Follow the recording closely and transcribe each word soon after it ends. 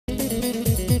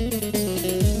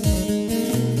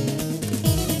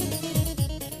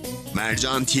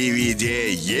Mercan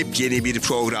TV'de yepyeni bir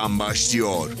program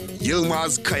başlıyor.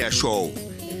 Yilmaz Kaya Show.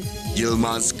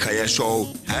 Yilmaz Kaya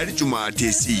Show her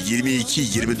cumartesi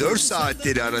 22-24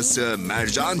 saatleri arası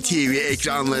Mercan TV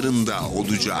ekranlarında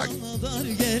olacak.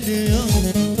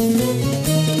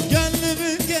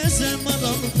 Gönlümü gezen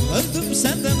adam, öldüm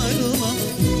senden ayrılan,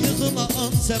 yıkıla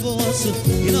Antep ovası,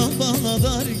 inan bana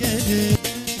dar gelir.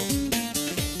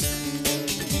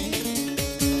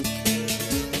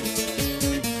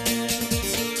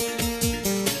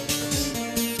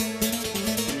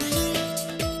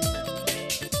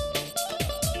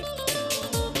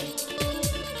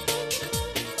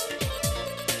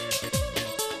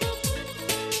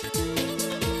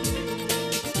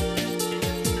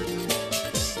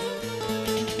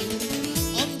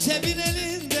 Antep'in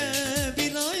elinde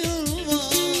bir ayın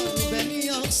var, beni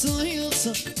yaksın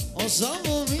yıksın o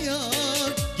zalim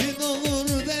yar. Gün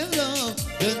olur devran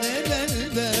döner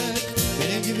elbet,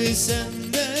 benim gibi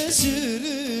sen de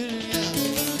sürün ya.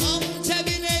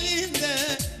 Antep'in elinde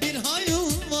bir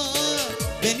hayun var,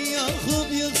 beni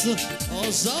yakıp yıksın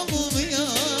o zalim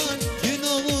yar. Gün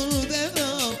olur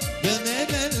devran döner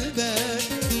elbet,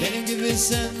 benim gibi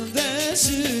sen de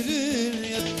sürün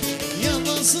ya.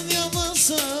 Yanasın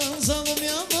yanasın zalim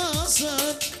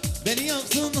yanasın, beni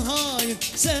yaktın hain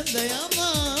sen de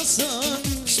yanasın.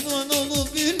 Pişman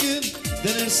olup bir gün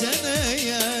dönersen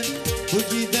eğer, bu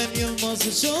giden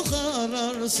Yılmaz'ı çok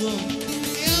ararsın.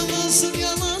 Yanasın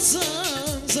yanasın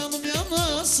zalim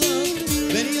yanasın,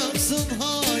 beni yaktın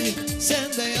hain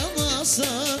sen de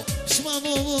yanasın. Pişman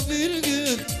olup bir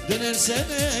gün dönersen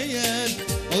eğer,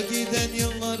 o giden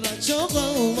yıllara çok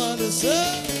ağlarsın.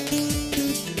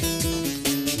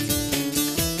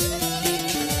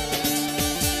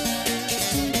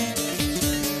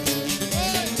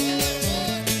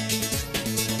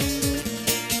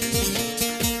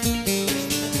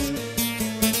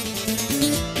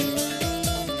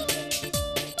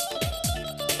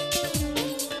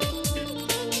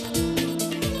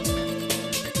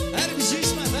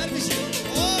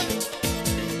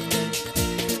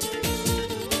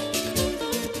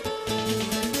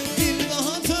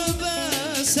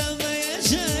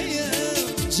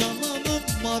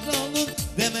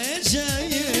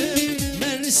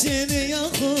 Seni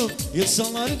yakıp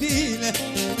yıksalar bile,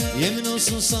 yemin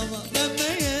olsun sana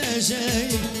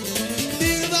dönmeyeceğim.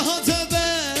 Bir daha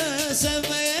tövbe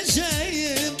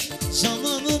sevmeyeceğim,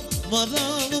 canlanıp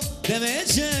varlanıp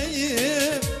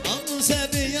demeyeceğim.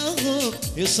 Antep'i yakıp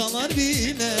yıksalar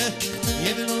bile,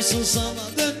 yemin olsun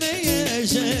sana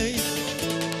dönmeyeceğim.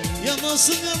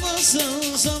 Yanasın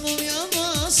yanasın sanım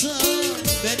yanasın,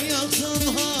 beni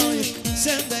yaktın hayır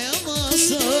sen de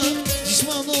yanasın.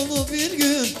 Pişman olup bir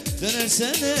gün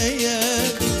dönersen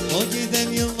eğer, o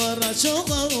giden yıllara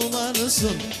çok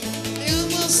ağlarsın.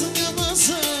 Yanasın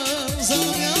yanasın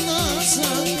sanım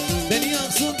yanasın, beni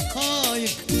yaktın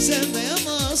hayır sen de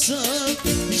yanasın.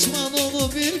 Pişman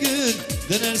olup bir gün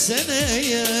dönersen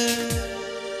eğer,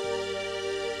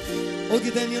 o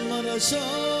giden yıllara çok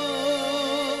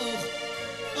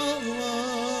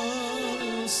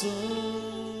ağlarsın.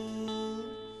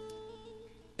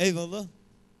 Eyvallah.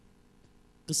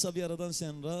 Kısa bir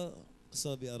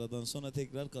aradan sonra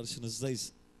tekrar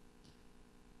karşınızdayız.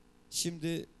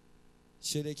 Şimdi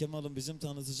şöyle Kemal'ım, bizim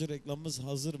tanıtıcı reklamımız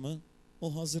hazır mı?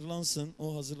 O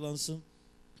hazırlansın.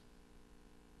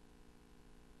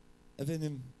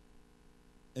 Efendim,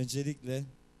 öncelikle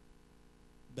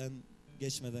ben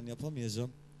geçmeden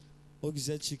yapamayacağım. O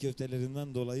güzel çiğ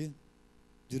köftelerinden dolayı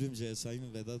Dürümce'ye,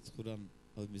 Sayın Vedat Kur'an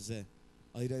abimize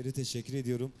ayrı ayrı teşekkür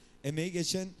ediyorum. Emeği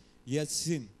geçen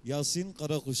Yasin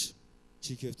Karakuş,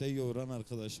 çiğ köfteyi yoğuran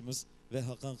arkadaşımız ve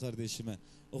Hakan kardeşime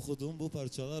okuduğum bu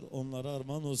parçalar onlara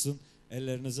armağan olsun.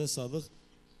 Ellerinize sağlık.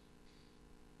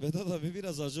 Vedat abi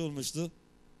biraz acı olmuştu,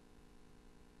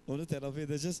 onu telafi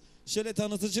edeceğiz. Şöyle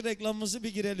tanıtıcı reklamımızı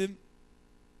bir girelim.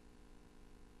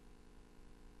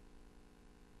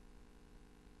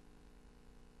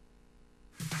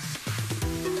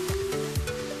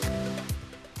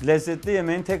 Lezzetli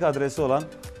yemeğin tek adresi olan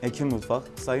Ekim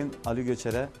Mutfak, Sayın Ali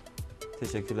Göçer'e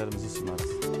teşekkürlerimizi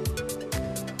sunarız.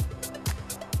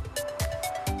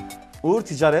 Uğur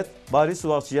Ticaret, Bari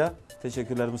Suvakçı'ya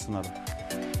teşekkürlerimi sunarım.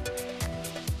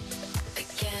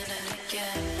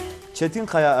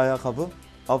 Çetinkaya Ayakkabı,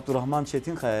 Abdurrahman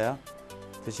Çetinkaya'ya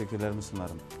teşekkürlerimi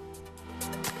sunarım.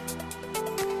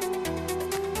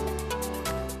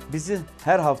 Bizi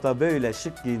her hafta böyle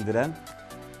şık giyindiren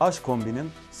Aşk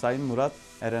Kombin'in Sayın Murat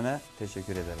Eren'e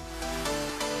teşekkür ederim.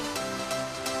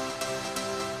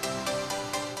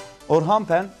 Orhan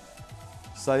Pen,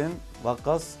 Sayın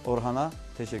Vakkas Orhan'a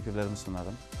teşekkürlerimi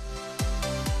sunarım.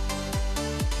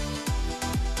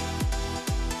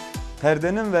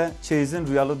 Perdenin ve çeyizin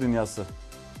rüyalı dünyası.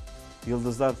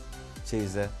 Yıldızlar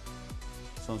Çeyiz'e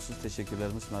sonsuz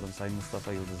teşekkürlerimi sunarım Sayın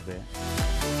Mustafa Yıldız Bey'e.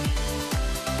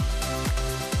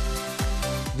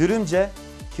 Dürümce,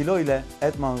 kilo ile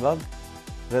et mangal,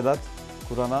 Vedat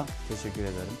Kur'an'a teşekkür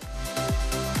ederim.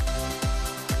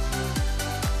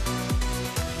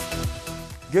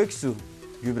 Göksu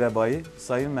Gübre Bayi,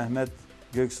 Sayın Mehmet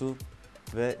Göksu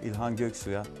ve İlhan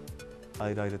Göksu'ya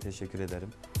ayrı ayrı teşekkür ederim.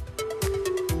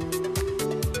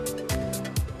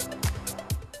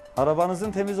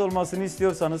 Arabanızın temiz olmasını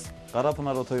istiyorsanız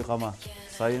Karapınar Otoyıkama,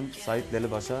 Sayın Sait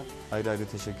Delibaş'a ayrı ayrı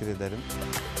teşekkür ederim.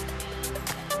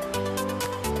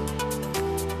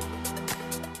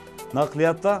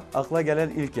 Nakliyatta akla gelen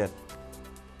ilk yer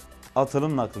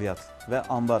Atılım Nakliyat ve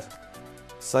Ambar,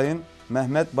 Sayın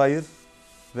Mehmet Bayır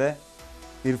ve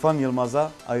İrfan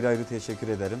Yılmaz'a ayrı ayrı teşekkür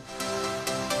ederim.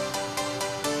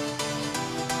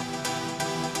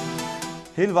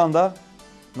 Hilvan'da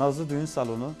Nazlı Düğün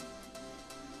Salonu,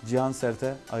 Cihan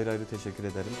Sert'e ayrı ayrı teşekkür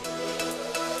ederim.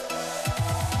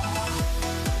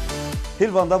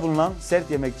 Hilvan'da bulunan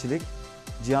Sert Yemekçilik,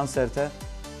 Cihan Sert'e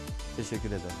teşekkür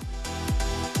ederim.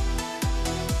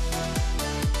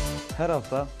 Her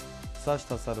hafta saç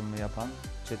tasarımını yapan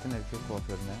Çetin Erkek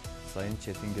Kuaförü'ne, Sayın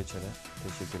Çetin Göçer'e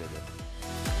teşekkür ederim.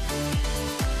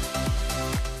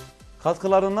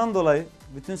 Katkılarından dolayı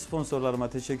bütün sponsorlarıma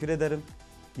teşekkür ederim.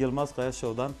 Yilmaz Kaya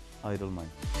Show'dan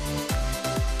ayrılmayın.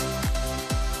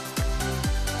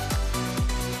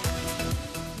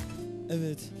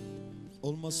 Evet,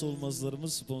 olmazsa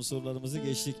olmazlarımız, sponsorlarımızı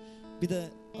geçtik. Bir de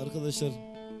arkadaşlar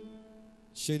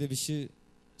şöyle bir şey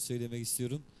söylemek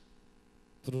istiyorum.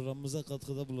 Programımıza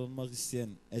katkıda bulunmak isteyen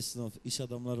esnaf, iş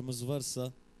adamlarımız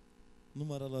varsa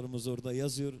numaralarımız orada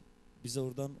yazıyor. Bize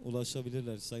oradan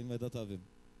ulaşabilirler Sayın Vedat abim.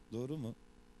 Doğru mu?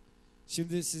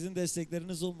 Şimdi sizin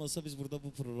destekleriniz olmasa biz burada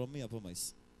bu programı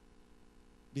yapamayız.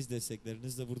 Biz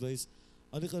desteklerinizle buradayız.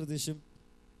 Ali kardeşim,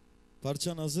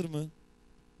 parçan hazır mı?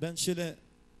 Ben şöyle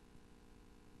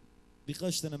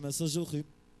birkaç tane mesaj okuyup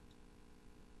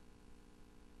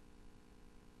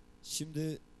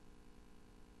şimdi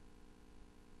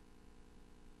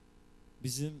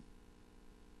bizim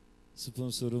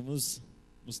sponsorumuz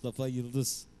Mustafa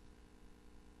Yıldız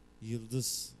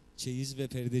Çeyiz ve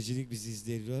Perdecilik bizi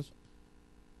izliyorlar.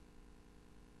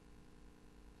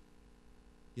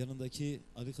 Yanındaki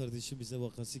Ali kardeşim bize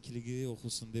vakası kiligi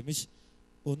okusun demiş.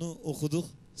 Onu okuduk.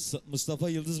 Mustafa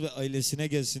Yıldız ve ailesine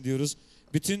gelsin diyoruz.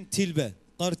 Bütün Tilbe,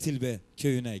 Kartilbe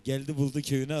köyüne, geldi buldu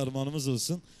köyüne armağanımız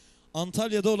olsun.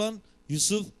 Antalya'da olan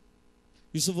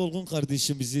Yusuf Olgun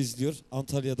kardeşim bizi izliyor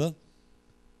Antalya'da.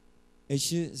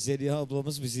 Eşi Zeliha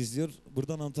ablamız bizi izliyor.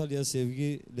 Buradan Antalya'ya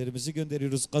sevgilerimizi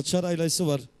gönderiyoruz. Kaçar ailesi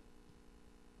var.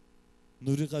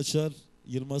 Nuri Kaçar,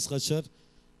 Yilmaz Kaçar.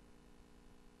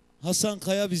 Hasan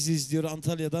Kaya bizi izliyor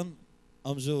Antalya'dan.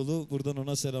 Amcaoğlu, buradan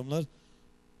ona selamlar.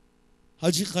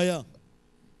 Hacı Kaya,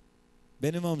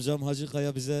 benim amcam Hacı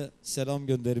Kaya bize selam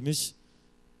göndermiş.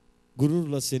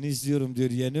 Gururla seni izliyorum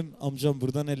diyor yeğenim. Amcam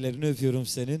buradan ellerini öpüyorum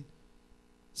senin.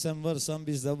 Sen varsan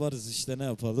biz de varız işte, ne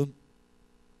yapalım.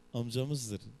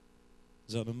 Amcamızdır,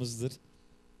 canımızdır.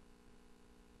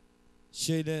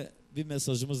 Şöyle bir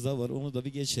mesajımız da var, onu da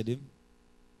bir geçelim.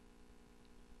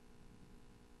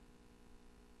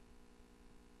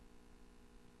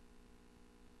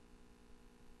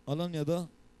 Alanya'da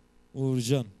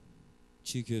Uğurcan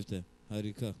çiğ köfte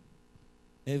harika.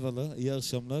 Eyvallah, iyi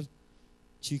akşamlar.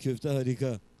 Çiğ köfte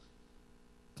harika.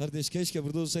 Kardeş keşke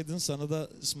burada olsaydın, sana da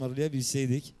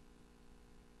ısmarlayabilseydik.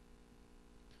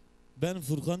 Ben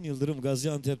Furkan Yıldırım,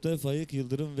 Gaziantep'te Faik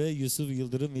Yıldırım ve Yusuf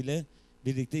Yıldırım ile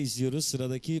birlikte izliyoruz.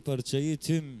 Sıradaki parçayı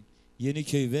tüm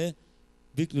Yeniköy ve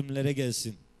Büklümlere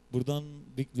gelsin. Buradan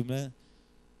Büklüm'e.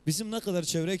 Bizim ne kadar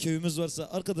çevre köyümüz varsa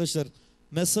arkadaşlar,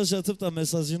 mesaj atıp da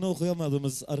mesajını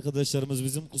okuyamadığımız arkadaşlarımız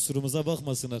bizim kusurumuza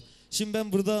bakmasınlar. Şimdi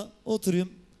ben burada oturayım,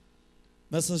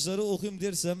 mesajları okuyayım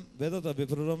dersem Vedat abi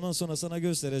programdan sonra sana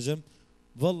göstereceğim.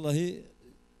 Vallahi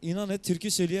inan et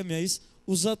türkü söyleyemeyiz.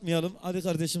 Uzatmayalım. Hadi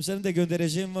kardeşim, senin de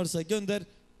göndereceğin varsa gönder.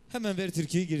 Hemen ver,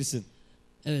 türküyü girsin.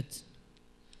 Evet.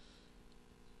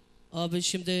 Abi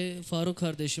şimdi Faruk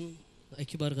kardeşim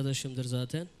ekip arkadaşımdır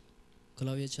zaten.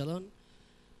 Klavye çalan.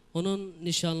 Onun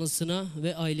nişanlısına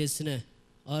ve ailesine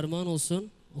armağan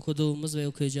olsun. Okuduğumuz ve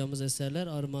okuyacağımız eserler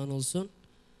armağan olsun.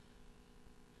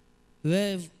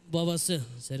 Ve babası,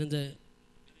 senin de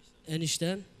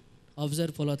enişten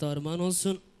Abzer Polat'a armağan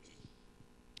olsun.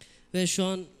 Ve şu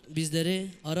an bizleri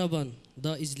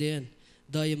Araban'da izleyen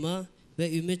dayıma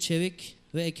ve Ümit Çevik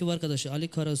ve ekip arkadaşı Ali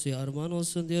Karasu'ya armağan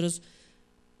olsun diyoruz.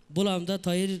 Bulam'da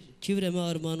Tahir Kivrem'e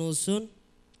armağan olsun.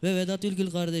 Ve Vedat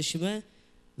Ülgül kardeşime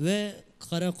ve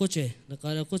Karakoçe.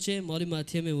 Karakoçe mali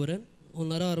matiyeme vuran.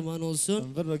 Onlara armağan olsun.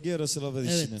 Enver Ragi arasına ver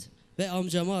işini. Evet. Ve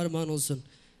amcama armağan olsun.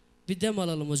 Bir dem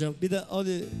alalım hocam. Bir de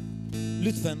Ali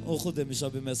lütfen oku demiş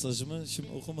abi mesajımı. Şimdi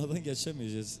okumadan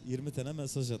geçemeyeceğiz. 20 tane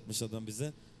mesaj atmış adam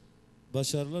bize.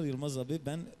 Başarılar Yılmaz abi.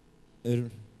 Ben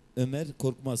Ömer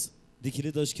Korkmaz.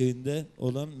 Dikilidaş köyünde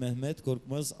olan Mehmet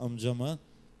Korkmaz amcama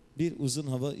bir uzun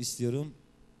hava istiyorum.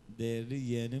 Değerli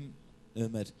yeğenim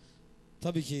Ömer.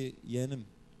 Tabii ki yeğenim.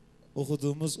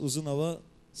 Okuduğumuz uzun hava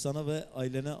sana ve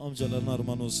ailene, amcalarına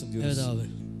armağan olsun diyoruz. Evet abi.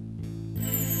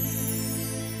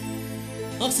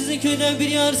 Ah sizin köyden bir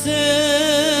yar sevdim.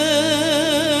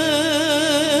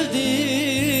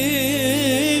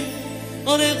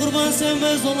 Anaya kurban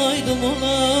sevmez olaydım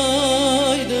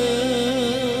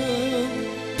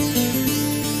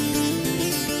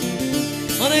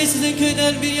Anayı sizin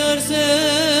köyden bir yar sevdim.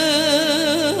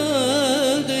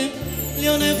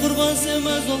 Anaya kurban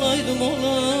sevmez olaydım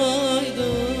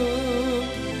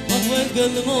Ah ben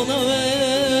gönlümü ona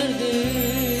verdim.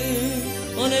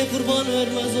 Anaya kurban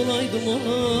vermez olaydım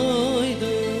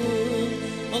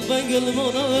Ah ben gönlümü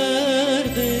ona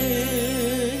verdim.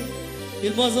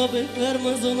 Yılmaz abi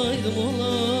vermez olaydım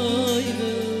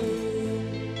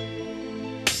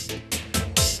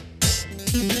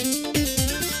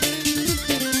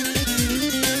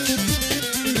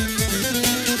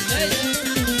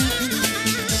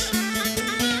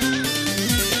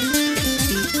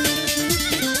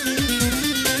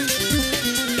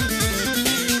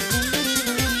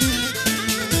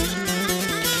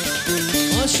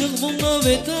Aşık bununla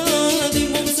veda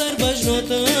dimum serbaş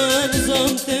nota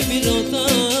nizam temirata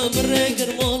bre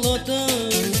girmalata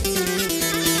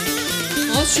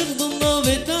Aşık bununla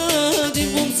veda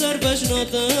dimum serbaş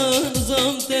nota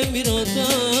nizam temirata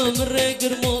bre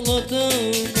girmalata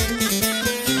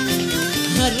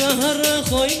Hara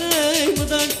khoynay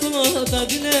mudan kulata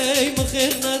dinay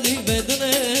mkhir nadi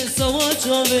bedne sawa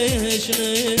chave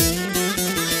heshne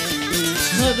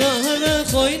Hara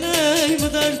khoynay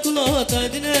mudan kulata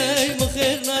dinay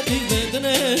mkhir nadi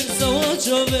bedne sawa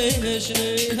chave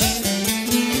heshne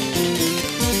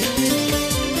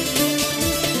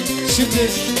Şimdi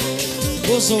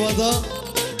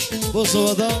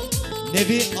Bozova'da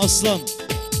Nebi Aslan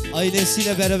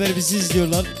ailesiyle beraber bizi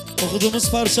izliyorlar.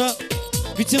 Okuduğumuz parça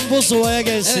bütün Bozova'ya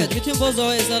gelsin. Evet bütün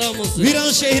Bozova'ya selam olsun.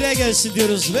 Viran şehre gelsin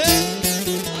diyoruz ve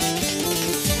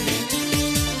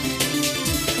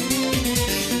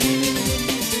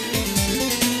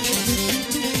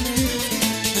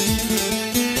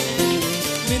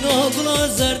Minogla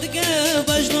zerdike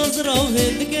bajna zrav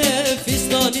hendike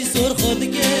Fistani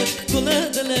surkhadike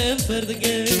kule dilem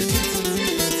ferdike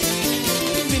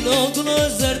Minogla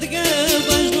zerdike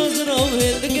bajna zrav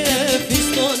hendike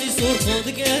Fistani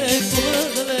surkhadike kule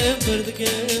dilem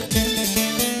ferdike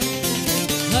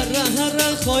Hara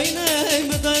khoynay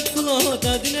medak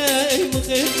kulota dinay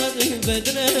mkhir nadim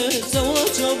bedne sawa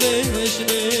chabe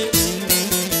heshne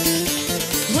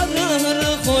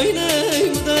Hara khoynay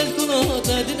medak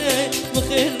kulota dinay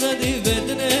mkhir nadim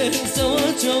bedne sawa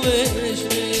chabe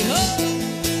heshne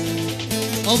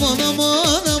aman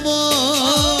aman aman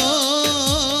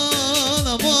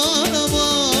aman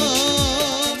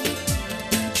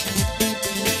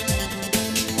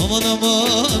aman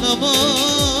aman aman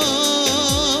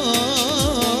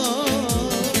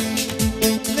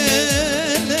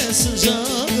lele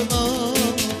sıcağına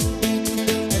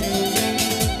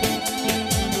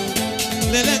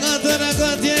lele kadara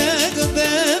kadiye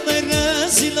kandeme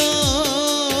resila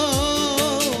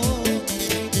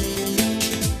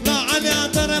la ali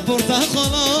atara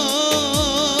portakala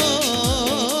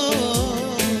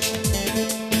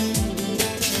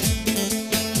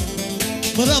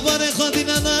مرابر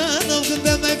خادینا نام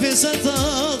کنده می پیستا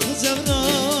خزمنا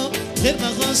خیر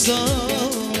نخواستا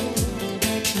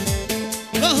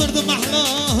لا هردم احلا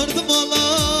هردم والا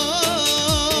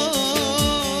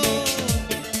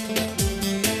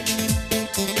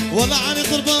ولا عني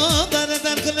قربان دار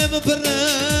دار كلام برا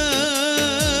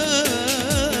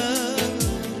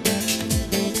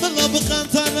الله بقى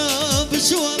ترى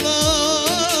بشوالا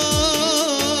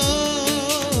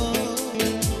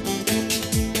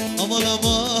aman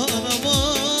aman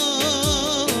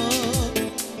aman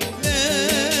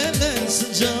lele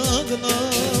sıcağına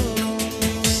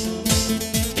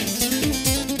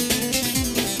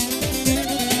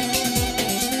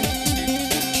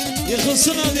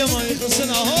yıkılsın Adıyaman yıkılsın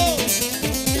aho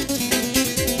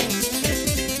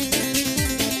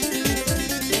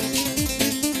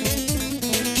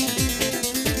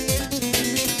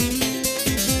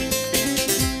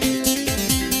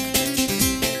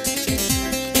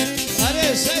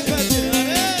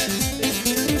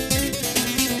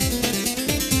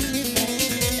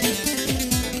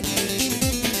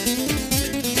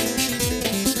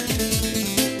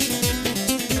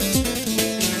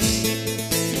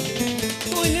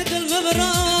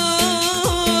برام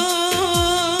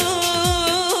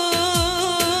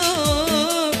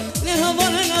نه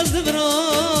هوال ناز برام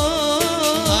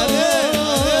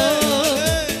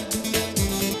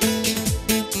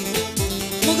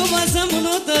مگو بازم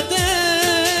منو داده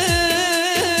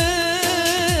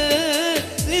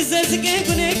لیزه که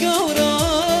کنه گورا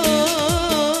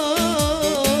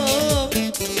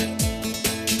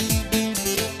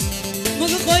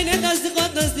مگو خوینه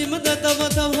دستی مدت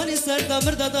دم هنی سر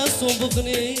دمر دادا سوم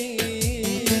بکنی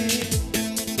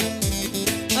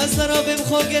از رابم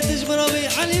خوگتش برابی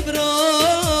علی برا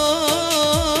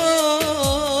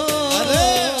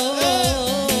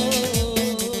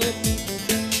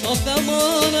آخ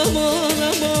امان امان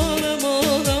امان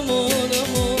امان امان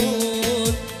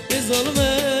امان به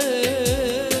ظلمه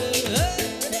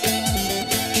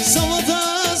Savata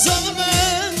zalme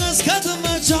az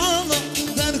kadıma çağla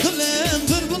Der kulem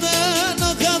durbuna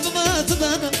nakadıma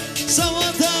tıdana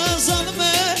Savata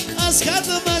zalme az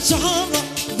kadıma çağla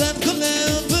Der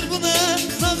kulem durbuna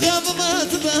nakadıma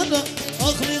tıdana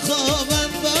Akli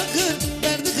kaben bakır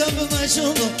derdi kapıma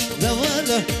şolu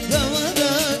Devana devana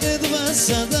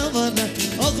edmezse devana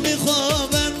Akli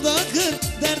kaben bakır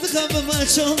derdi kapıma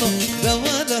şolu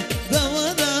Devana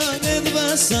devana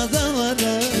edmezse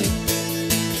devana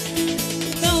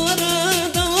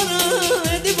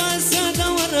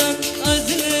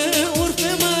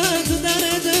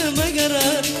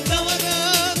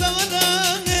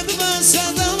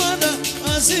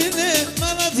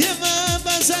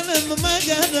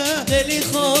دلی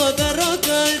خود را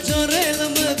کل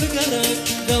جرلم بگرم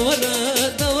دورا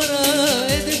دورا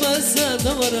ادی بس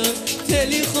دورا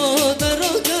دلی خود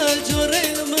را کل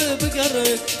جرلم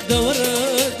بگرم دورا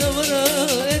دورا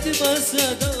ادی بس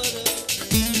دورا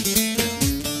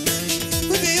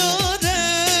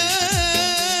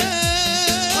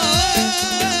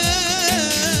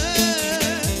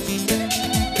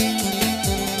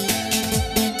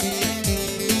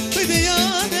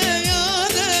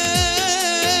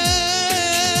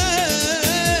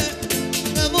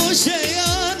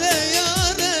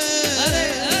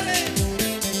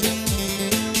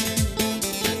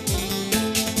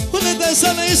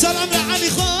سلام سلام علي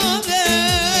خانه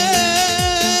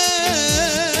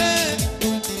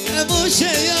ابو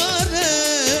شيانه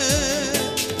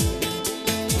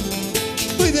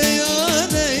ويدا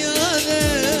يانه يانه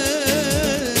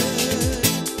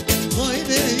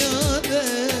غينه يانه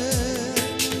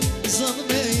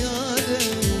ظلمه يانه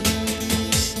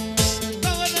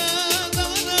دوانا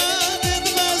دوانا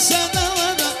ندمس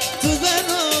دوانا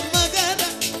تذنو مغانا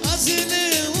ازيني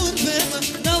ورفما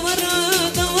دورا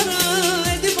دورا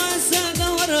ادي بس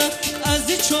دورا از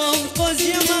چون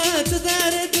قضیمت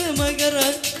درد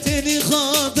مگرد تاني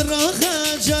خاطر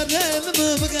خجرم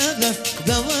بقاله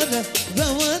دوانا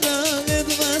دوانا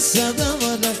ادمس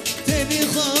دوانا تاني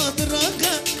خاطر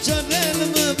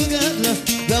خجرم بقاله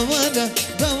دوانا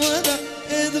دوانا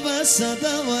ادمس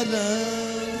دوانا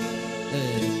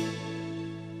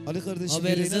Ali kardeşim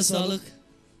haberinize yüreğine sağlık.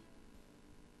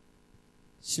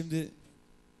 Şimdi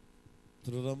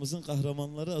programımızın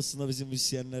kahramanları aslında bizim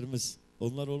müzisyenlerimiz.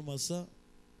 Onlar olmazsa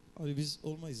abi biz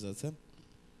olmayız zaten.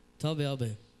 Tabii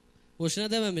abi.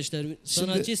 Boşuna dememişler.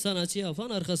 Sanatçı sanatçı yapan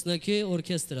arkasındaki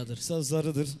orkestradır.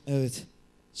 Sazlarıdır. Evet.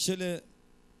 Şöyle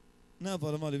ne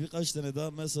yapalım Ali, birkaç tane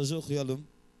daha mesajı okuyalım.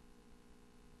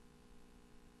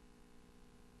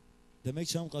 Demek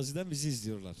Şam Gazi'den bizi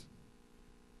izliyorlar.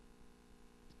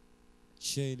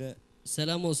 Şöyle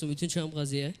Selam olsun bütün Çam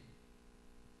Gazi'ye.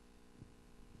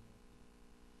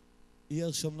 iyi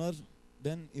akşamlar.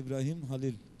 Ben İbrahim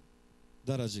Halil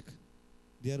Daracık.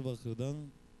 Diyarbakır'dan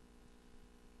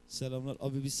selamlar.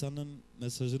 Abi biz senin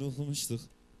mesajını okumuştuk.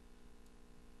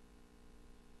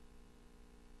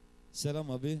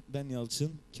 Selam abi, ben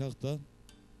Yalçın Kahta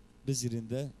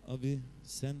Bezir'inde. Abi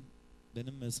sen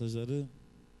benim mesajları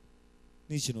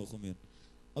niçin okumuyorsun?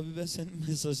 Abi ben senin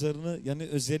mesajlarını yani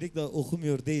özellikle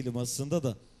okumuyor değilim aslında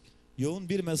da. Yoğun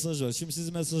bir mesaj var. Şimdi siz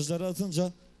mesajları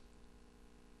atınca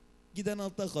giden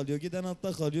altta kalıyor, giden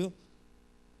altta kalıyor.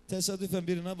 Tesadüfen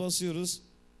birine basıyoruz.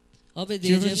 Abi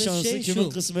Kimin diyeceğimiz şansı, şey kimin şu.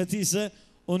 kısmeti ise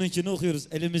onunkini okuyoruz.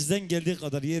 Elimizden geldiği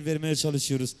kadar yer vermeye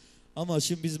çalışıyoruz. Ama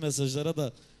şimdi biz mesajlara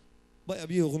da bayağı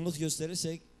bir yoğunluk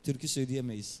gösterirsek türkü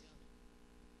söyleyemeyiz.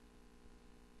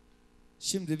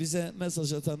 Şimdi bize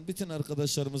mesaj atan bütün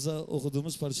arkadaşlarımıza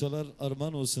okuduğumuz parçalar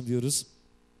armağan olsun diyoruz.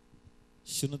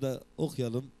 Şunu da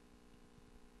okuyalım.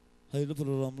 Hayırlı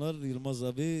programlar Yilmaz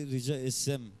abi, rica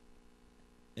etsem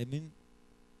Emin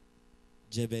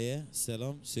Cebe'ye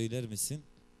selam söyler misin?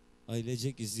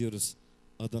 Ailecek izliyoruz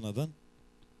Adana'dan.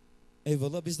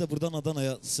 Eyvallah. Biz de buradan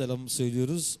Adana'ya selam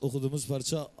söylüyoruz. Okuduğumuz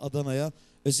parça Adana'ya.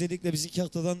 Özellikle bizi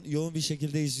Kahta'dan yoğun bir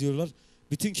şekilde izliyorlar.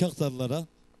 Bütün Kahtalılara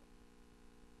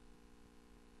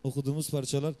okuduğumuz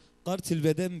parçalar.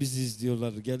 Kartilbe'den bizi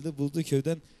izliyorlar. Geldi buldu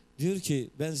köyden. Diyor ki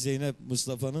ben Zeynep,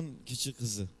 Mustafa'nın küçük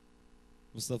kızı.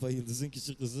 Mustafa Yıldız'ın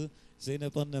küçük kızı.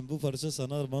 Zeynep annem bu parça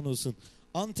sana armağan olsun.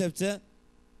 Antep'te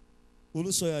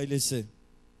Ulusoy ailesi.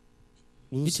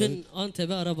 Bütün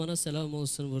Antep'e arabana selam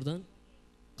olsun buradan.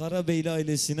 Karabeyli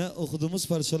ailesine okuduğumuz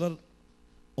parçalar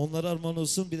onlara armağan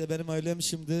olsun. Bir de benim ailem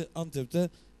şimdi Antep'te,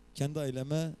 kendi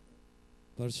aileme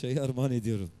parçayı armağan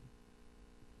ediyorum.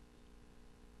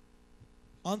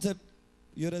 Antep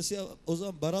yöresi, o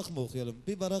zaman barak mı okuyalım?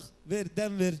 Bir barak ver,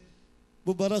 dem ver.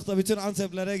 Bu barak da bütün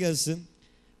Anteplere gelsin.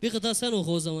 Bir kıta sen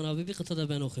oku o zaman abi, bir kıta da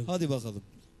ben okuyayım. Hadi bakalım.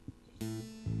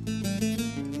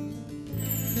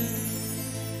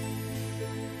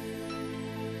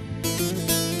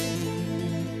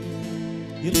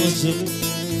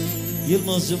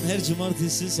 Yılmaz'cığım her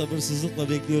cumartesi sabırsızlıkla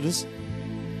bekliyoruz.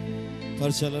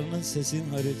 Parçalarının sesin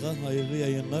harika, hayırlı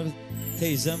yayınlar.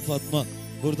 Teyzem Fatma.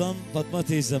 Buradan Fatma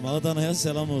teyzeme Adana'ya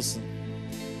selam olsun.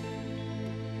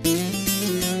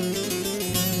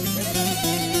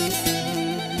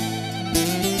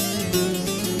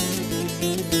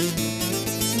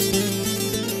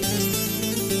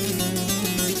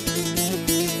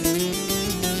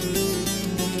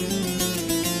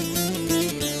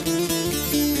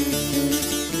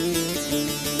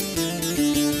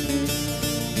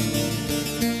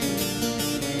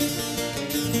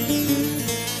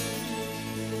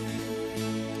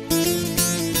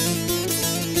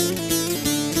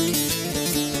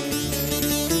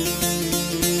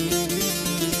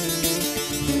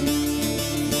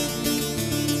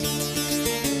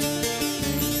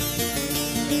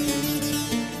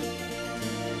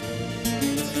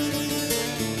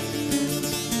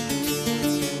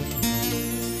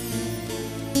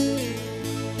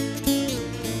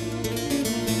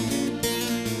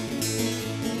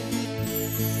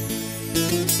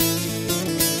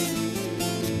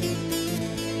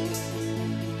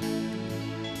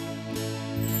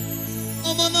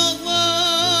 Aman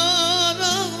ağlar,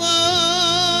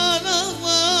 ağlar,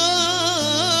 ağlar.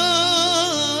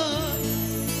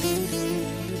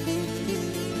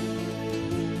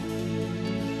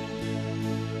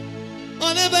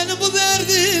 Anne benim bu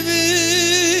derdimi,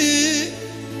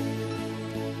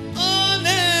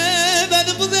 anne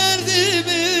benim bu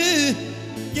derdimi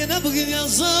gene bugün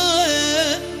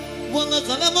yazar. Vallahi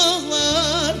kalem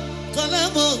ağlar,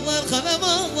 kalem ağlar, kalem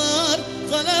ağlar,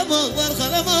 kalem ağlar,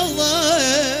 kalem ağlar.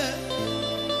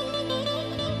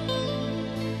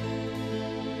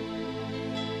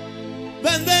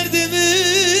 Ben derdimi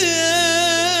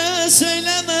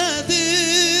söylemedim.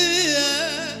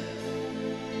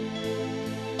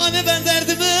 Anne ben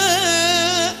derdimi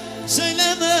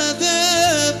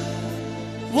söylemedim.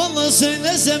 Vallahi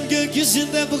söylesem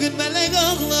gökyüzünde bugün melek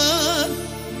ağlar.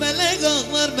 Melek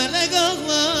ağlar, melek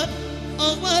ağlar.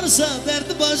 Ağlarsa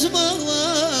derdi başım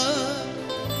ağlar.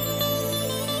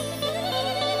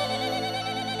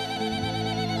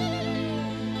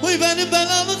 Uy benim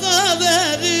belalı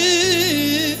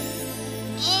kaderim.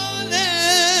 Anne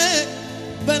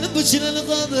benim bu çileli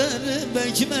kaderim.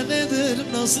 Ben kime ne derim,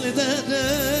 nasıl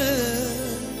ederim?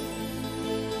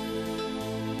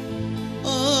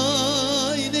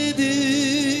 Ay ne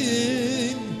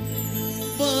diyeyim,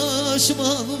 başıma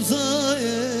alıp da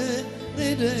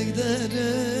nereye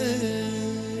giderim?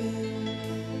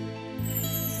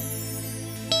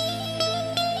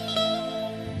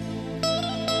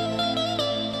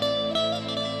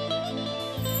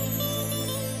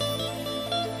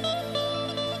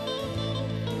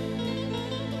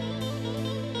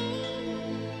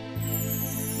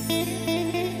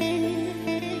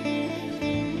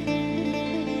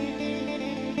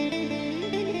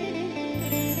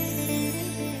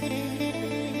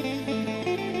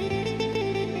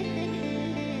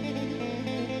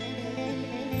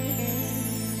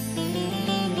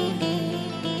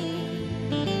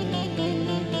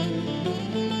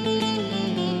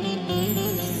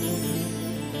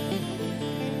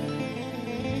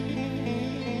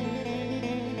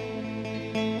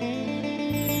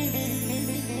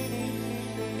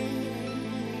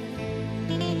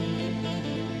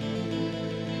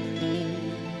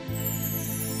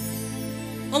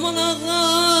 Aman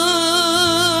ağlar,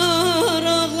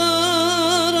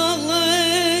 ağlar, ağlar.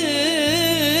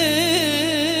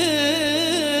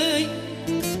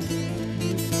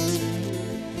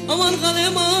 Aman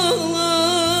kalem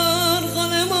ağlar,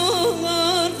 kalem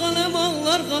ağlar, kalem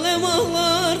ağlar, kalem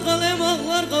ağlar, kalem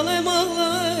ağlar, kalem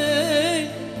ağlar.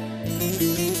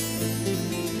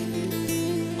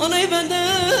 Vallahi ben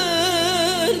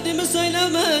derdimi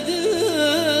söylemedim.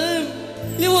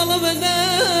 Vallahi ben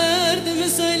derdimi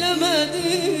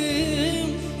söylemedim.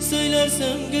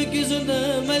 Söylersem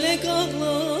gökyüzünde melek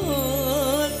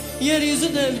ağlar,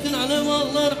 yeryüzünde bütün alem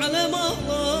ağlar, alem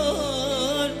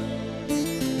ağlar.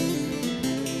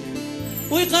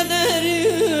 Uy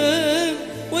kaderim,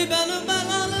 uy benim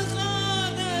belalı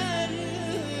kaderim.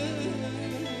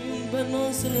 Ben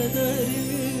nasıl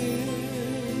ederim,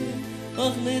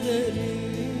 ah ne derim.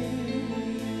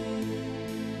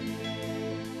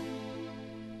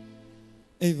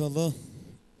 Eyvallah.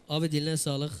 Abi diline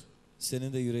sağlık.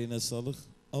 Senin de yüreğine sağlık.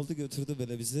 Aldı götürdü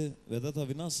böyle bizi. Vedat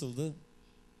abi nasıldı?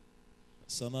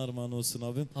 Sana armağan olsun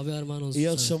abim. Abi armağan olsun İyi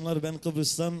sana. akşamlar, ben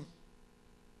Kıbrıs'tan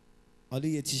Ali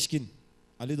Yetişkin.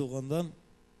 Ali Doğan'dan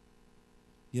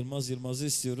Yılmaz'ı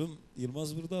istiyorum.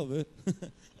 Yılmaz burada abi.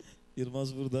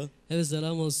 Yılmaz burada. Evet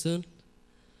selam olsun.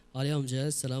 Ali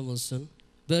amcaya selam olsun.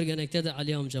 Börgenek'te de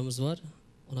Ali amcamız var.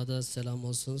 Ona da selam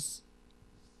olsun.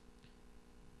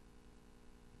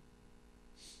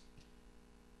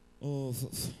 Of,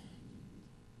 of.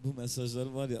 Bu mesajlar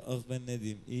var ya, ah ben ne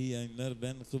diyeyim. İyi yayınlar,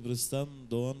 ben Kıbrıs'tan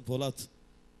Doğan Polat.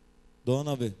 Doğan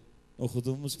abi,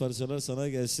 okuduğumuz parçalar sana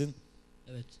gelsin.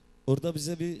 Evet. Orada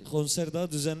bize bir konser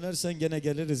daha düzenlersen gene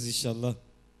geliriz inşallah.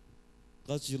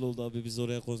 Kaç yıl oldu abi biz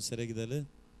oraya konsere gideli?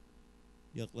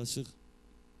 Yaklaşık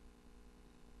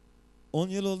 10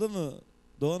 yıl oldu mu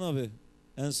Doğan abi?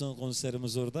 En son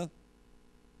konserimiz orada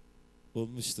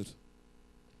olmuştur.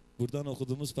 Buradan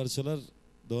okuduğumuz parçalar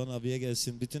Doğan abiye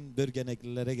gelsin. Bütün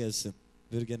Börgeneklilere gelsin.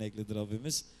 Börgeneklidir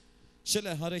abimiz.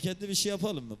 Şöyle hareketli bir şey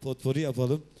yapalım mı? Potpourri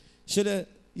yapalım. Şöyle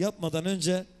yapmadan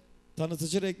önce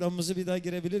tanıtıcı reklamımızı bir daha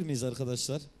girebilir miyiz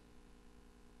arkadaşlar?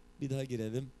 Bir daha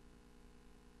girelim.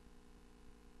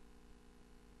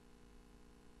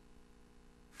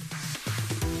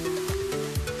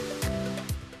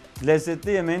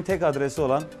 Lezzetli yemeğin tek adresi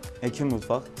olan Ekin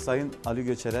Mutfak, Sayın Ali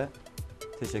Göçer'e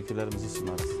teşekkürlerimizi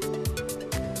sunarız.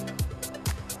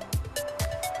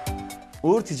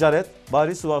 Uğur Ticaret,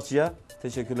 Bari Suvakçı'ya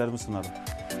teşekkürlerimi sunarım.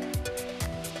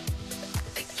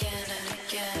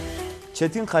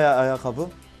 Çetinkaya Ayakkabı,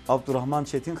 Abdurrahman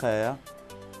Çetinkaya'ya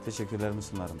teşekkürlerimi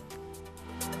sunarım.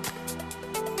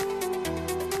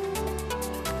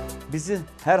 Bizi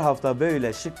her hafta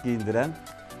böyle şık giyindiren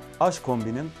Aşk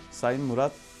Kombin'in Sayın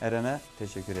Murat Eren'e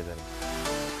teşekkür ederim.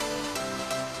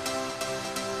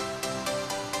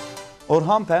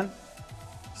 Orhan Pen,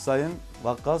 Sayın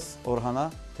Vakkas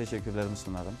Orhan'a teşekkürlerimi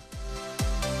sunarım.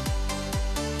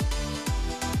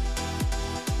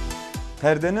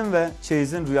 Perdenin ve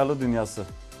çeyizin rüyalı dünyası,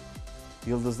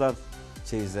 Yıldızlar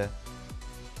Çeyiz'e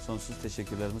sonsuz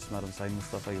teşekkürlerimi sunarım Sayın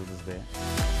Mustafa Yıldız Bey'e.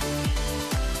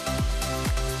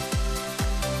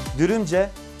 Dürümce,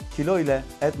 Kilo ile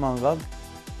Et Mangal,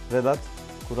 Vedat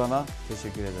Kur'an'a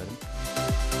teşekkür ederim.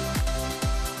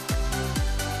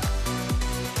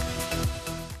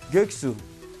 Göksu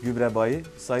Gübre Bayi,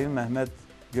 Sayın Mehmet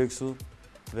Göksu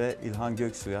ve İlhan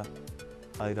Göksu'ya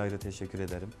ayrı ayrı teşekkür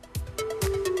ederim.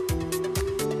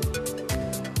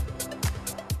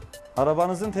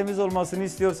 Arabanızın temiz olmasını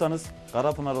istiyorsanız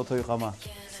Karapınar Otoyıkama,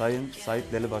 Sayın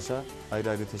Sait Delibaş'a ayrı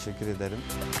ayrı teşekkür ederim.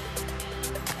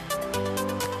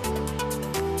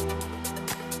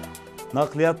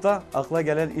 Nakliyatta akla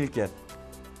gelen ilk yer,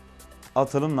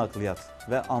 atılım nakliyat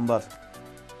ve ambar.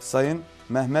 Sayın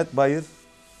Mehmet Bayır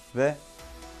ve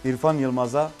İrfan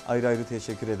Yılmaz'a ayrı ayrı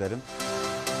teşekkür ederim.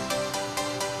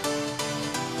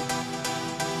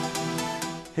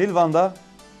 Hilvan'da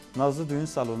Nazlı Düğün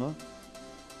Salonu,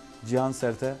 Cihan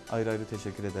Sert'e ayrı ayrı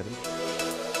teşekkür ederim.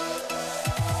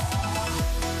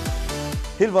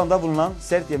 Hilvan'da bulunan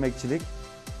Sert Yemekçilik,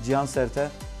 Cihan Sert'e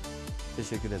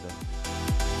teşekkür ederim.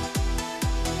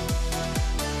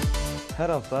 Her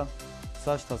hafta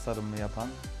saç tasarımını yapan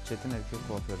Çetin Erkek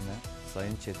Kuaförü'ne,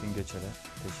 Sayın Çetin Göçer'e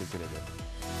teşekkür ederim.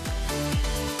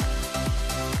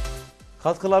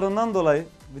 Katkılarından dolayı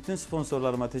bütün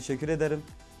sponsorlarıma teşekkür ederim.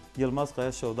 Yılmaz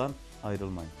Kaya Show'dan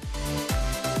ayrılmayın.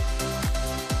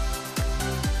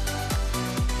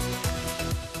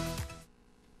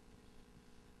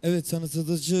 Evet,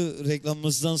 tanıtıcı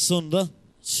reklamımızdan sonra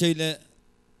şöyle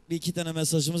bir iki tane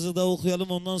mesajımızı da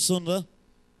okuyalım, ondan sonra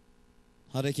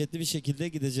hareketli bir şekilde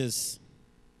gideceğiz.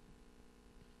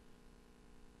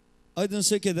 Aydın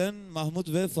Söke'den Mahmut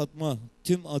ve Fatma,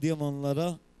 tüm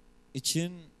Adıyamanlılara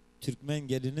için Türkmen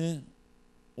gelini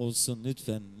olsun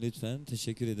lütfen, lütfen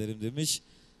teşekkür ederim demiş.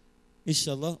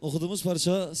 İnşallah okuduğumuz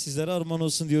parça sizlere armağan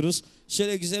olsun diyoruz.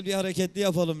 Şöyle güzel bir hareketli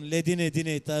yapalım. Ledine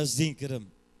dine tazdin kırım.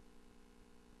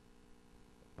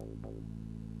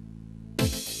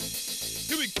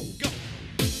 Here we go.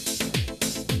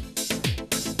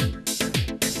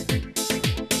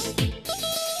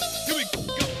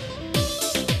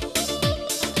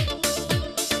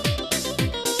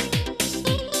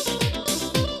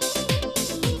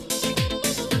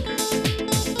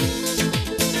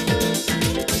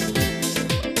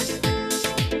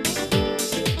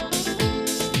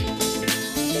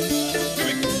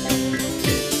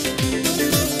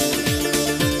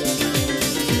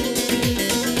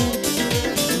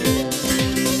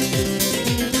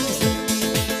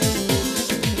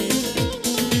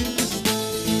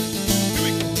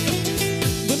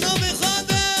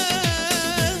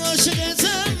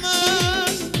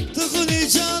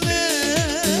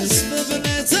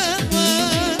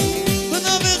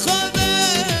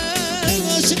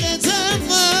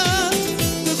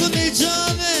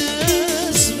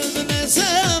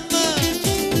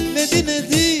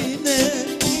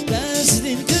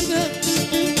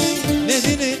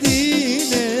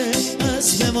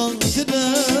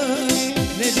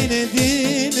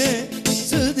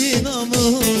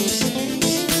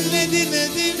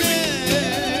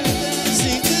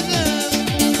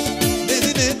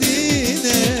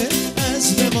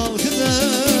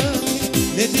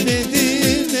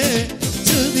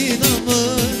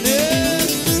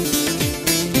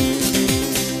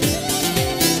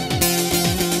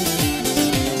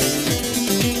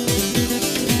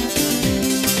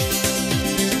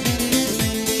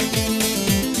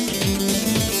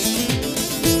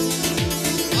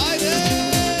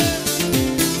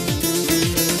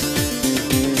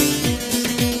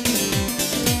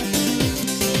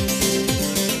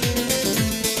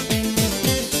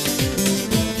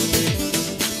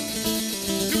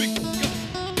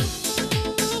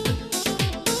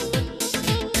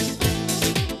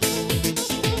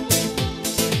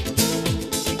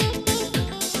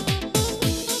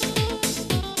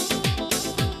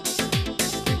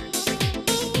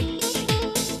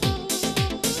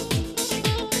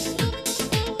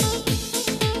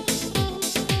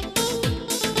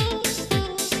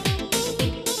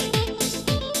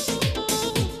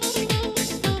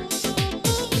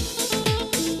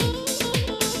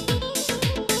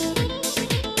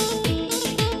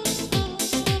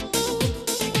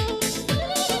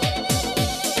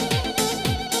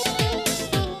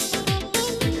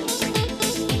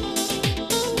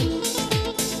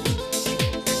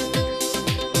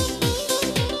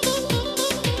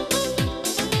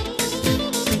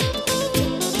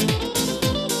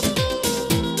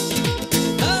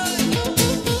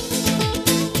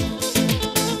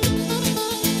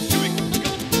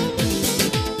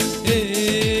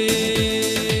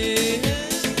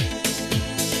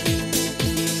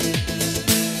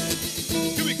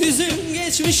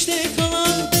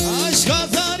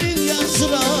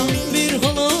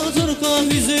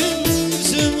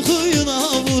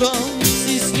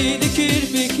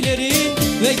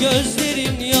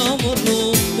 gözlerin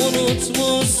yağmurlu,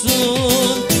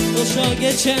 unutmuşsun boşa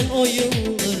geçen o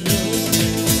yılları.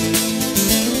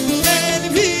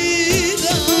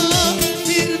 Elvida,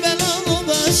 bir belalı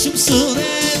başımsın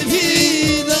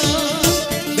elvida.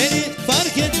 Beni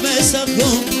fark etme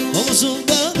sakın,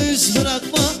 omzumdan üz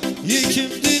bırakma,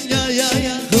 yüküm dünyaya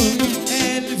yakın.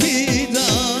 Elvida,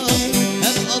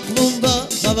 hep aklımda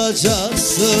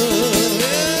kalacaksın.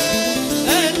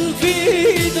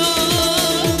 Elfida,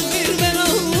 bir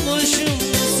belalı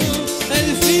başımsın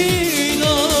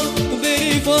Elfida,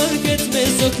 beni fark etme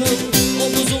sakın,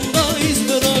 omuzumda iz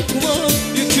bırakma,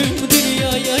 yüküm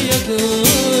dünyaya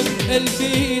yakın.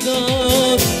 Elfida,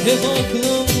 hep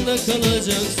aklımda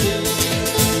kalacaksın.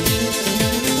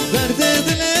 Derde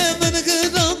dilemen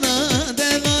gıdana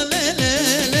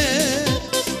delalelele.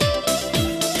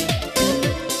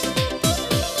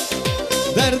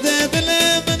 Derde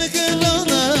dilemen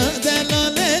gıdana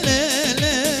delalelele.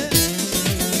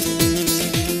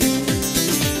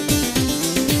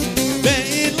 Be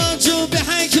ilacı be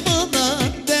hekmana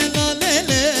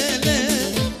delalelele.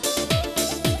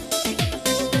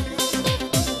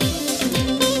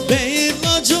 Be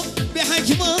ilacı be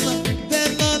hekmana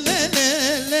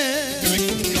delalelele.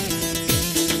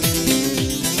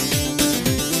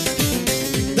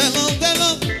 Delal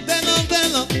delal delal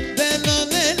delal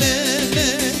delalelele.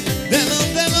 Delal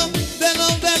delal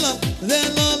delal delal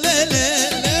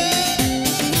delalelele.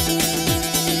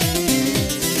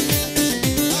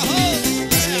 Aha,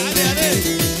 hadi hadi hadi.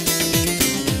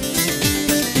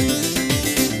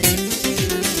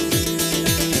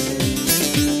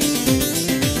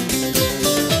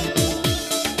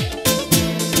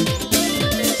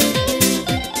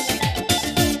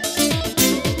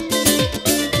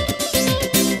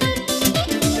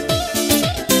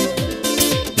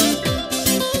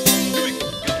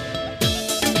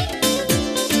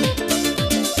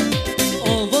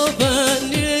 Ama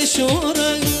ben nire şora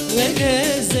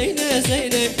ve zeyne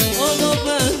zeyne, ama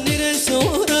ben nire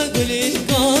şora gülün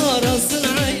karasın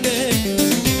ayne.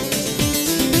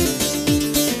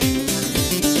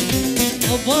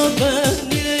 Ama ben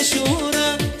nire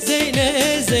şora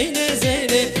zeyne zeyne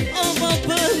zeyne, ama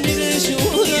ben nire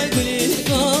şora gülün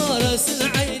karasın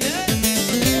ayne.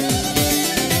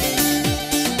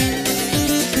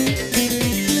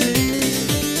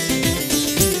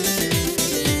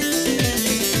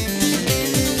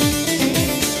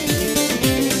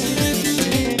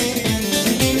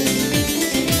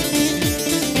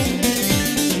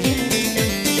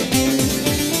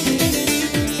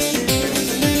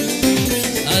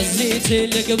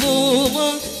 عزيتلك بوما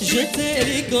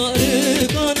جتري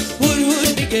قارقان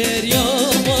ورهن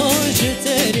قرياما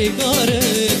جتري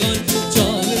قارقان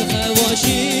جابر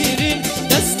خواشيرين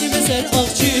دستي بسر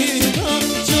أخشيقان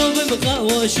جابر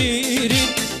خواشيرين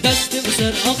دستي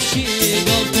بسر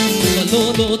أخشيقان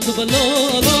تبلولو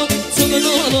تبلولو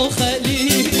تبلولو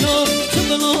خليلو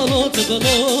تبلولو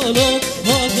تبلولو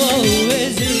هاقا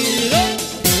وزيرو.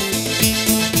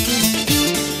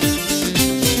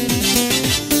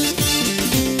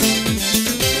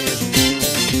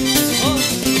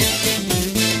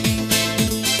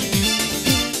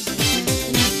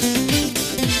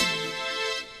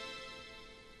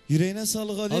 Yüreğine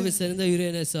sağlık Ali. Abi senin de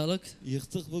yüreğine sağlık.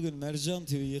 Yıktık bugün. Mercan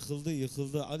TV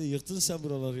yıkıldı. Ali yıktın sen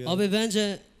buraları ya. Abi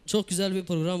bence çok güzel bir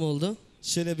program oldu.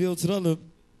 Şöyle bir oturalım.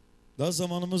 Daha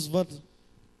zamanımız var.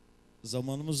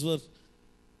 Zamanımız var.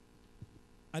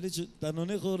 Ali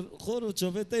tanone koru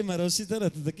çöpete merasi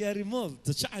tarattık ya rimol.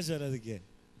 Tıça acaradık ya.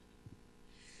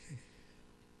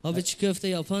 Abi çiğ köfte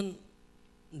yapan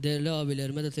değerli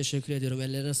abilerime de teşekkür ediyorum.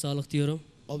 Ellerine sağlık diyorum.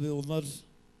 Abi onlar,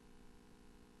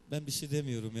 ben bir şey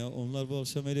demiyorum ya. Onlar bu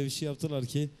akşam öyle bir şey yaptılar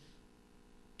ki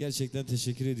gerçekten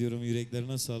teşekkür ediyorum.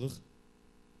 Yüreklerine sağlık.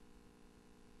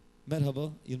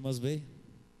 Merhaba Yilmaz Bey.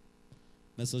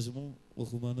 Mesajımı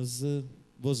okumanızı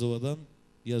Bozova'dan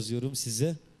yazıyorum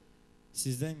size.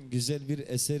 Sizden güzel bir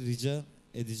eser rica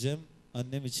edeceğim.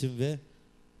 Annem için ve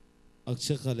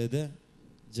Akçakale'de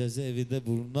cezaevinde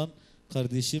bulunan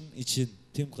kardeşim için,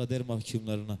 tüm kader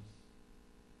mahkumlarına.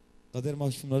 Kader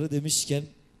mahkumları demişken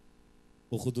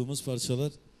okuduğumuz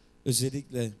parçalar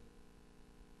özellikle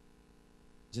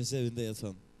cezaevinde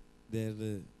yatan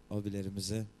değerli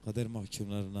abilerimize, kader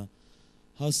mahkumlarına,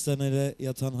 hastanede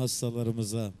yatan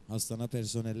hastalarımıza, hastane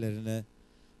personellerine,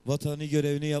 vatani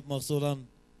görevini yapmakta olan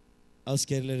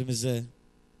askerlerimize,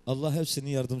 Allah hepsinin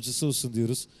yardımcısı olsun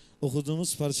diyoruz.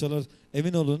 Okuduğumuz parçalar,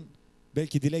 emin olun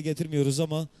belki dile getirmiyoruz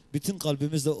ama bütün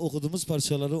kalbimizle okuduğumuz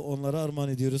parçaları onlara armağan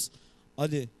ediyoruz.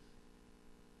 Ali,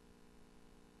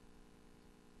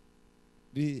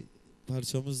 bir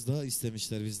parçamız daha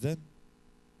istemişler bizden.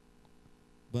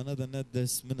 Bana da ne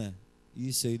desmine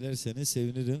iyi söylerseniz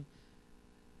sevinirim.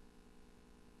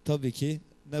 Tabii ki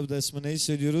ne desmineyi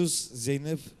söylüyoruz.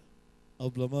 Zeynep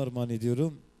ablama armağan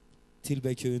ediyorum.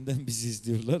 Tilbe köyünden bizi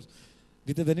izliyorlar.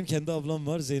 Bir de benim kendi ablam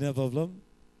var, Zeynep ablam.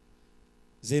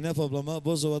 Zeynep ablama,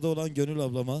 Bozova'da olan Gönül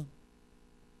ablama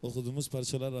okuduğumuz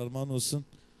parçalar armağan olsun.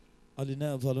 Ali ne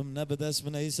yapalım, ne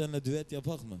bedesmineyi senle düet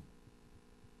yapak mı?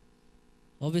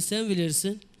 Abi sen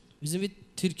bilirsin. Bizim bir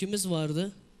türkümüz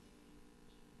vardı.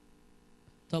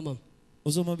 Tamam.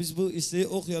 O zaman biz bu isteği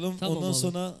okuyalım. Tamam Ondan abi.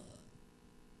 sonra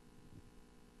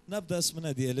ne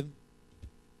bedesmine diyelim.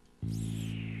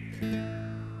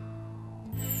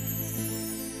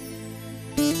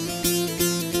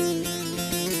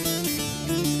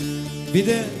 Bir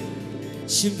de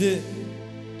şimdi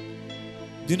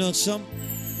dün akşam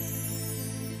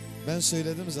ben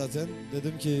söyledim zaten.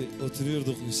 Dedim ki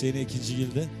oturuyorduk Hüseyin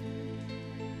Ekincigil'de.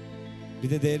 Bir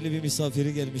de değerli bir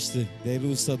misafiri gelmişti. Değerli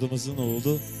ustadımızın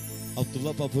oğlu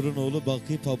Abdullah Papur'un oğlu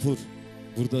Baki Papur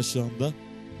burada şu anda.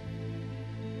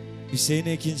 Hüseyin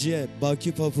Ekinci'ye,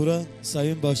 Baki Papur'a,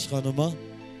 Sayın Başkanıma,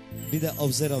 bir de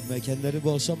Avzer abime, kendileri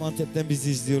bu akşam Antep'ten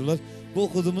bizi izliyorlar. Bu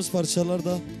okuduğumuz parçalar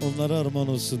da onlara armağan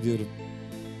olsun diyorum.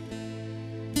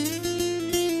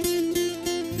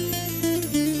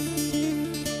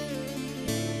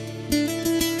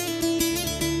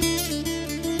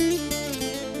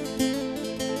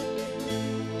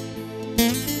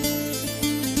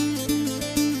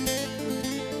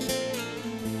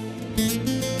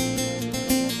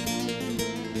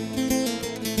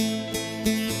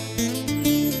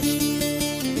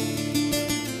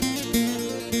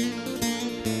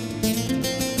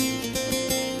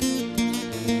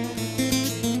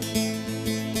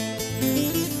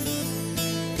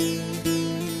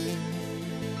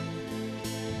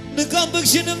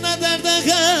 Bakışınım ne derde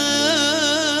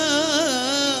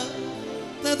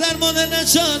ne dermanı ne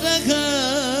çare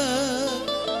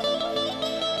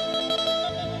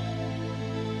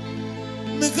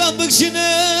ne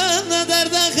bakışınım ne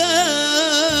derde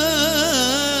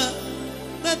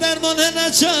ne dermanı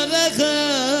ne çare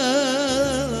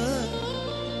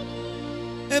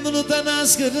Emnu'dan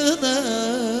askerine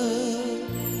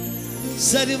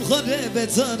serim khore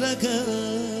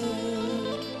betaraka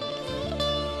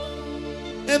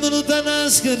Emru'dan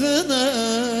askerine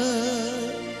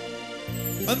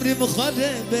ömrüm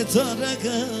muharebe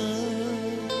taraka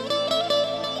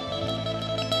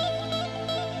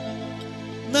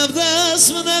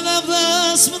Nabdas mına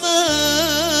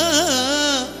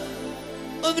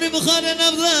ömrüm muharebe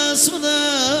nabdas mına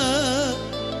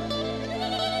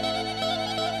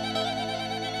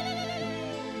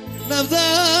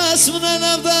Nabdas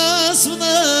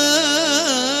mına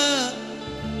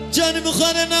Canım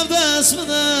khane navdas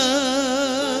mına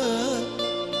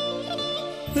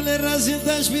Dile razı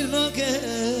taş bir noke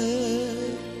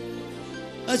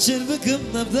Açır bıkım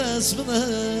navdas mına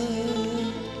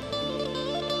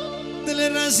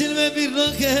Dile razı ve bir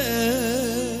noke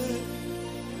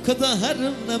Kada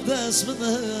harım navdas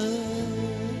mına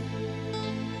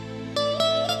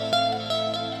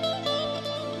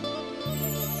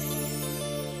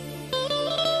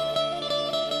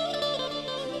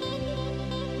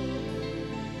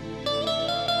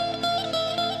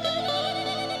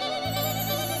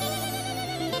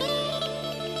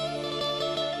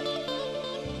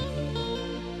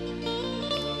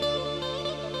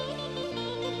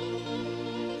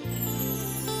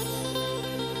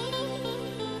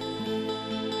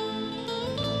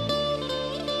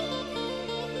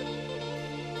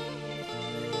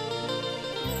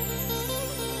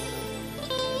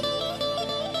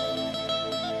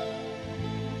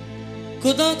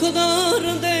Kuda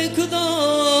rande kuda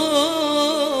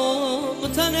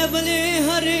Mutane bali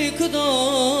hari kuda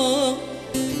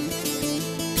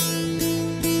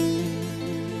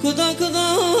Kuda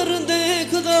rande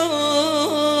kuda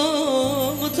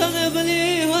Mutane bali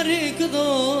hari kuda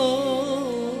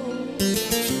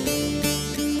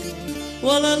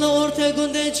Wala la orta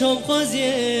gunde çom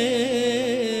qaziye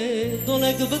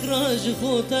Dolek bigraj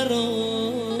khutara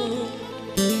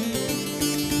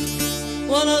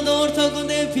Wala da orta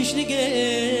gunde pişnige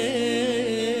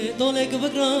Dolek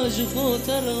bigraj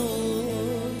khutara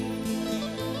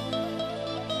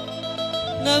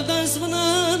Navdas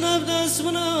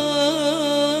mına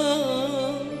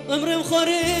Ömrüm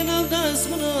khore navdas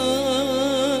mına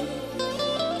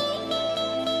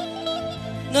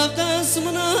Navdas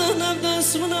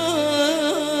mına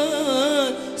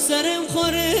Serem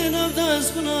khore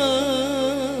navdas mına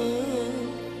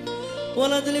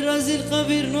Wala dili razil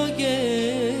kabir noke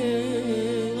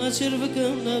Açır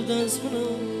bıkım navdas mına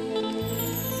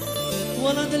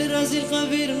ولا دل رازي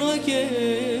الخبير ناكي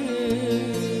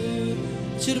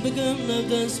Çırpıkım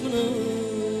nevden smına.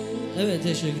 Evet,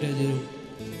 teşekkür ediyorum.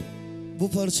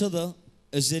 Bu parça da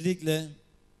özellikle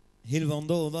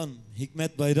Hilvan'da olan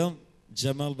Hikmet Bayram,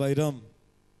 Cemal Bayram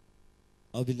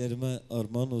abilerime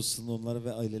armağan olsun, onlara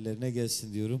ve ailelerine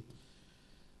gelsin diyorum.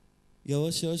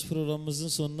 Yavaş yavaş programımızın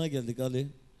sonuna geldik Ali.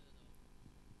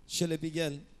 Şöyle bir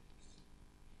gel.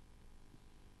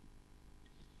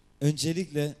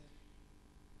 Öncelikle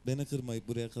beni kırmayıp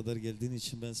buraya kadar geldiğin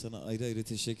için ben sana ayrı ayrı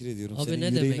teşekkür ediyorum. Abi Senin ne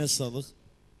yüreğine demek? sağlık.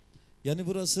 Yani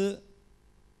burası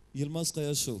Yilmaz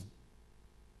Kaya Show.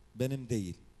 Benim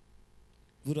değil.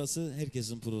 Burası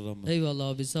herkesin programı. Eyvallah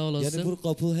abi, sağ olasın. Yani bu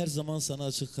kapı her zaman sana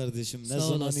açık kardeşim. Ne Sağ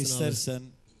zaman olasın abi. istersen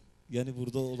yani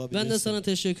burada olabilirsin. Ben de sana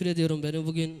teşekkür ediyorum, beni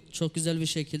bugün çok güzel bir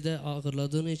şekilde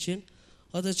ağırladığın için.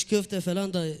 Hatta çiğ köfte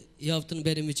falan da yaptın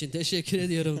benim için. Teşekkür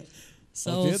ediyorum.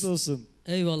 Sağ ol. Afiyet olsun.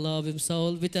 Eyvallah abim, sağ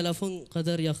ol. Bir telefon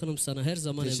kadar yakınım sana. Her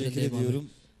zaman Teşekkür emrindeyim ediyorum.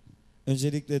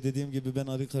 Öncelikle dediğim gibi ben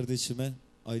Ali kardeşime,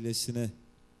 ailesine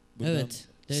buradan Evet.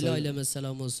 Değerli aileme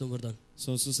selam olsun buradan.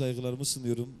 sonsuz saygılarımı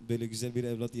sunuyorum. Böyle güzel bir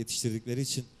evlat yetiştirdikleri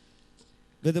için.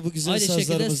 Ve de bu güzel Aynı şekilde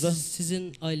sazlarımızda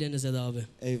sizin ailenize de abi.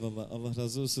 eyvallah, Allah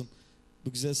razı olsun.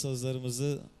 Bu güzel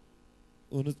sazlarımızı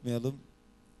unutmayalım.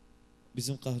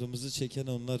 Bizim kahrımızı çeken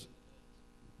onlar.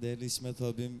 Değerli İsmet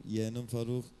abim, yeğenim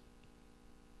Faruk,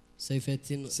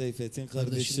 Seyfettin Seyfettin kardeşim.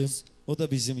 kardeşimiz. O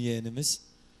da bizim yeğenimiz.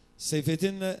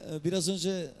 Seyfettin'le biraz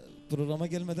önce programa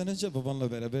gelmeden önce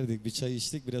babanla beraberdik. Bir çay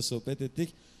içtik, biraz sohbet ettik.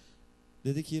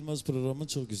 Dedi ki Yilmaz, programın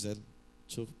çok güzel.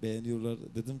 Çok beğeniyorlar.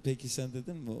 Dedim peki sen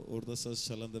dedin mi orada saz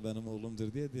çalan da benim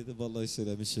oğlumdur diye. Dedi vallahi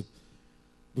söylemişim.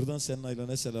 Buradan senin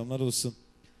ailene selamlar olsun.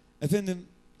 Efendim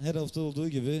her hafta olduğu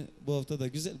gibi bu hafta da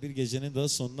güzel bir gecenin daha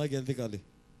sonuna geldik Ali.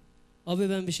 Abi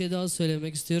ben bir şey daha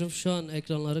söylemek istiyorum. Şu an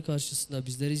ekranları karşısında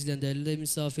bizleri izleyen değerli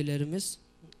misafirlerimiz.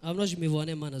 Amraj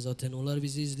mivane mana zaten, onlar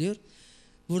bizi izliyor.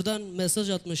 Buradan mesaj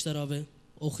atmışlar abi.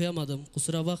 Okuyamadım.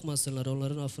 Kusura bakmasınlar.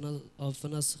 Onların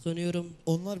affına sığınıyorum.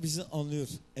 Onlar bizi anlıyor,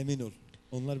 emin ol.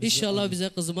 Onlar bizi İnşallah anlıyor. bize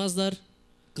kızmazlar.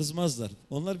 Kızmazlar.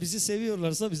 Onlar bizi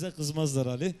seviyorlarsa bize kızmazlar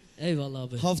Ali. Eyvallah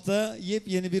abi. Haftaya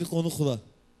yepyeni bir konukla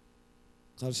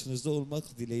karşınızda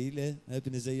olmak dileğiyle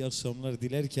hepinize iyi akşamlar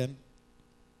dilerken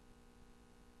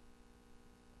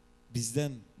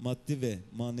bizden maddi ve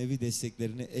manevi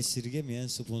desteklerini esirgemeyen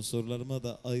sponsorlarıma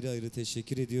da ayrı ayrı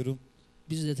teşekkür ediyorum.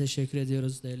 Biz de teşekkür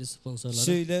ediyoruz değerli sponsorlara.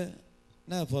 Şöyle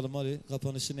ne yapalım Ali?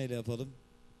 Kapanışı neyle yapalım?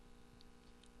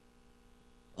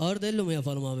 Ağır dello mu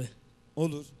yapalım abi?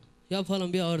 Olur.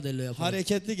 Yapalım, bir ağır dello yapalım.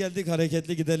 Hareketli geldik,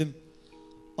 hareketli gidelim.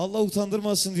 Allah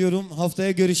utandırmasın diyorum.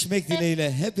 Haftaya görüşmek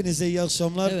dileğiyle. Hepinize iyi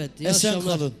akşamlar. Evet, iyi Esen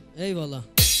akşamlar. kalın. Eyvallah.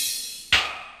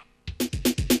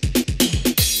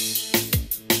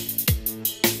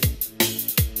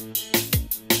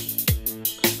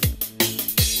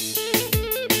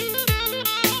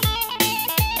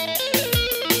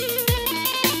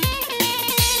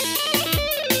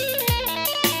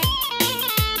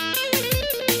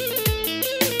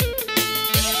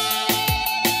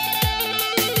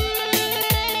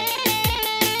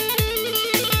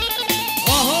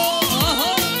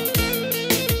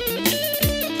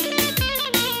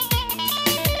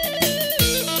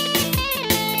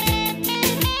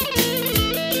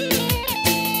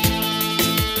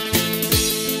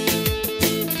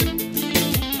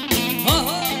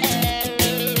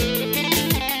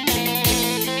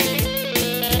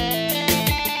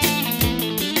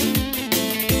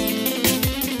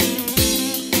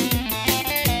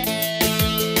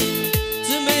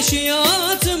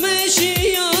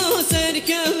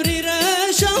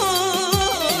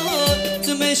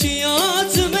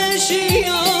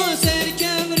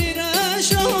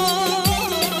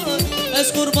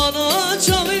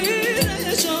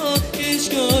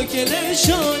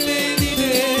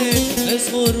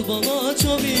 Bana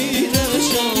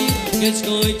çavireşan geç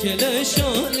koy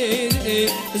keleşanini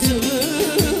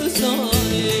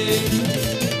zıvızani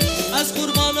az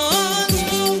kurbana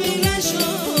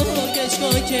çavireşan geç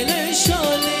koy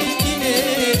keleşanini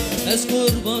az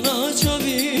kurbana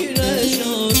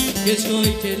çavireşan geç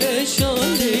koy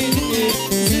keleşanini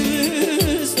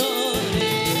zıvızani.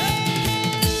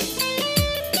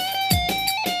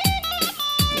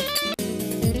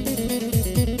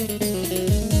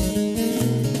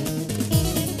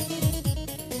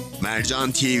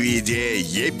 Mercan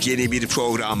TV'de yepyeni bir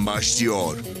program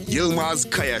başlıyor. Yilmaz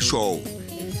Kaya Show.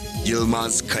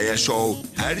 Yilmaz Kaya Show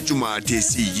her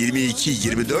cumartesi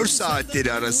 22-24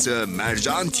 saatleri arası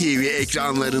Mercan TV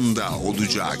ekranlarında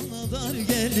olacak.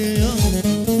 Geliyor